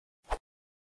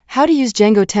How to use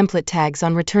Django template tags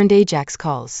on returned Ajax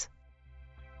calls.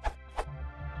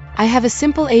 I have a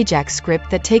simple Ajax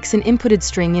script that takes an inputted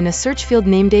string in a search field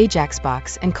named Ajax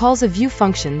box and calls a view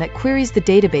function that queries the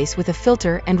database with a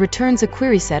filter and returns a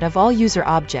query set of all user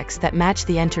objects that match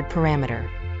the entered parameter.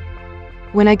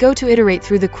 When I go to iterate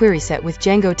through the query set with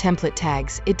Django template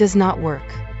tags, it does not work.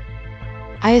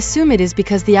 I assume it is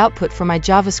because the output for my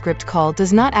JavaScript call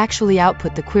does not actually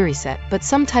output the query set, but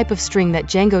some type of string that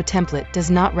Django template does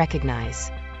not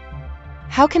recognize.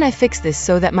 How can I fix this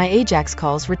so that my Ajax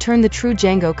calls return the true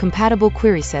Django-compatible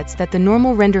query sets that the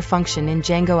normal render function in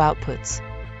Django outputs?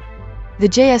 The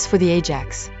JS for the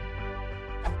Ajax.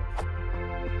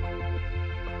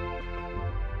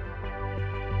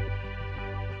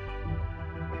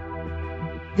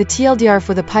 The TLDR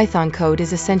for the Python code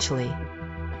is essentially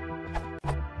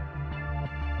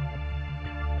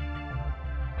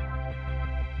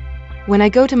when I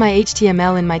go to my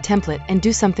HTML in my template and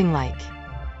do something like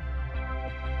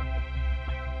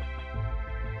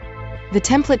the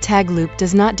template tag loop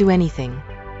does not do anything.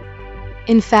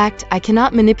 In fact, I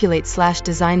cannot manipulate /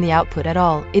 design the output at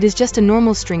all, it is just a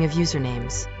normal string of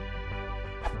usernames.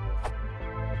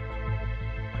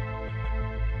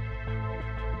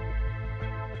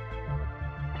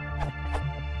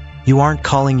 You aren't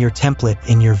calling your template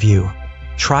in your view.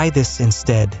 Try this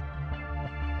instead.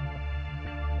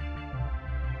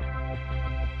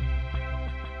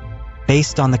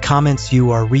 Based on the comments,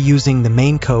 you are reusing the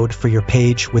main code for your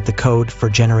page with the code for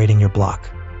generating your block.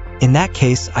 In that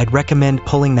case, I'd recommend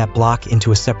pulling that block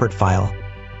into a separate file,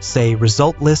 say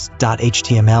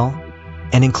resultlist.html,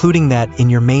 and including that in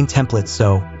your main template,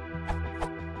 so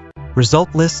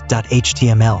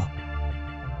resultlist.html.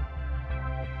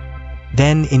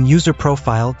 Then in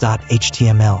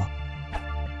userprofile.html.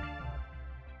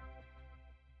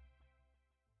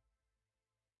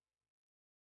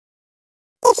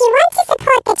 If you want to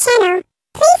support the channel,